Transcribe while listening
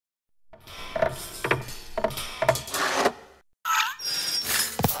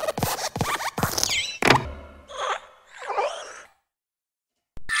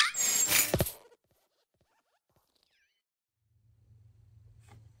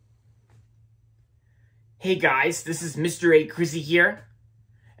Hey guys, this is Mr. A. Crizzy here,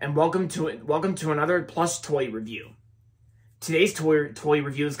 and welcome to another Plush toy review. Today's toy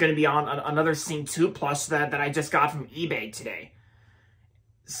review is going to be on another Sing 2 plush that I just got from eBay today.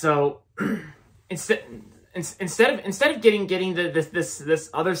 So instead of getting this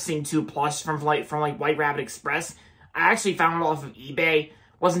other Sing 2 plush from White Rabbit Express, I actually found it off of eBay.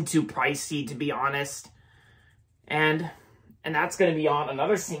 Wasn't too pricey, to be honest, and that's going to be on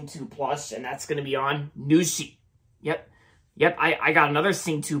another Sing 2 plush, and that's going to be on Nooshy. Yep, I got another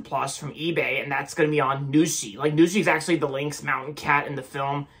Sing 2 plush from eBay, and that's going to be on Nooshy. Like, Nooshy's actually the Lynx mountain cat in the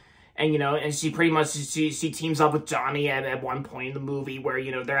film, and, and she pretty much, she teams up with Johnny at one point in the movie where,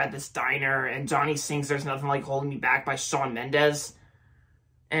 they're at this diner, and Johnny sings There's Nothing Like Holding Me Back by Shawn Mendes.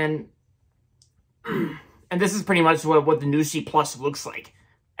 And this is pretty much what the Nooshy plush looks like.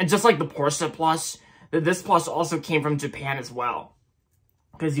 And just like the Porsha plush, this plush also came from Japan as well,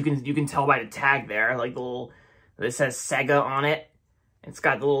 because you can tell by the tag there, like the little, it says Sega on it. It's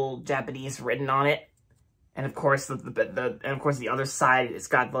got the little Japanese written on it, and of course the other side, it's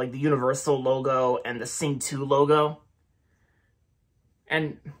got like the Universal logo and the Sing 2 logo,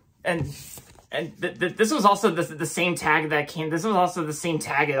 and this was also the same tag that came. This was also the same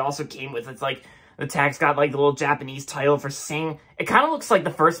tag it also came with. It's like, the tag's got like the little Japanese title for Sing. It kind of looks like the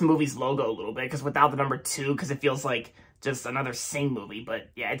first movie's logo a little bit, because without the number 2, because it feels like just another Sing movie.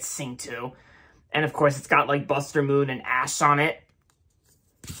 But yeah, it's Sing 2. And of course, it's got like Buster Moon and Ash on it.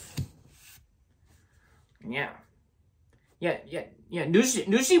 Yeah.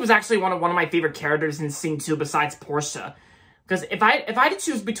 Nooshy was actually one of my favorite characters in Sing 2 besides Porsha. Because if I had to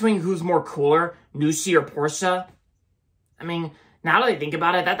choose between who's more cooler, Nooshy or Porsha, I mean, now that I think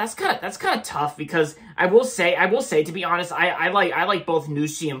about it, that's kind of tough, because I will say to be honest, I like both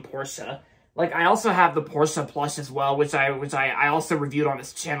Nooshy and Porsha. Like, I also have the Porsha plush as well, which I also reviewed on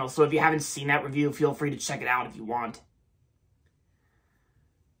this channel. So if you haven't seen that review, feel free to check it out if you want.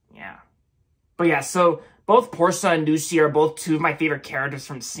 Yeah. But yeah, so both Porsha and Nooshy are both two of my favorite characters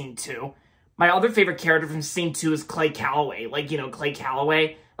from Sing 2. My other favorite character from Sing 2 is Clay Calloway. Like, Clay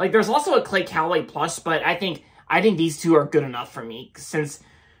Calloway. Like, there's also a Clay Calloway plush, but I think these two are good enough for me, since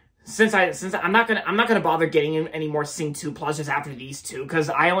I'm not gonna bother getting any more Sing 2 plushes after these two, because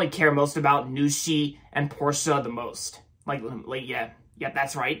I only care most about Nooshy and Porsha the most. Yeah,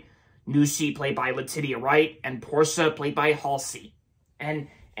 that's right. Nooshy played by Letitia Wright, and Porsha played by Halsey. And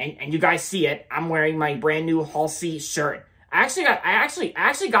you guys see it. I'm wearing my brand new Halsey shirt. I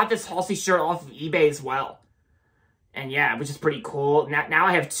actually got this Halsey shirt off of eBay as well. And yeah, which is pretty cool. Now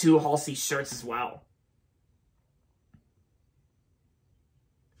I have 2 Halsey shirts as well.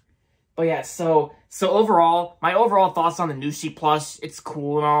 But yeah, so overall, my overall thoughts on the Nooshy plush, it's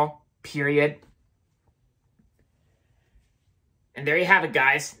cool and all, period. And there you have it,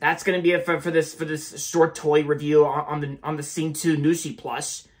 guys. That's gonna be it for this short toy review on the Sing 2 Nooshy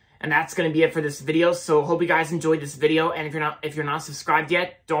plush. And that's gonna be it for this video. So hope you guys enjoyed this video. And if you're not subscribed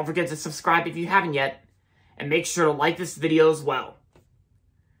yet, don't forget to subscribe if you haven't yet. And make sure to like this video as well.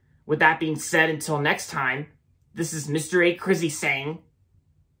 With that being said, until next time, this is Mr. A. Crizzy saying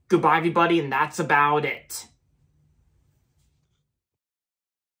goodbye, everybody, and that's about it.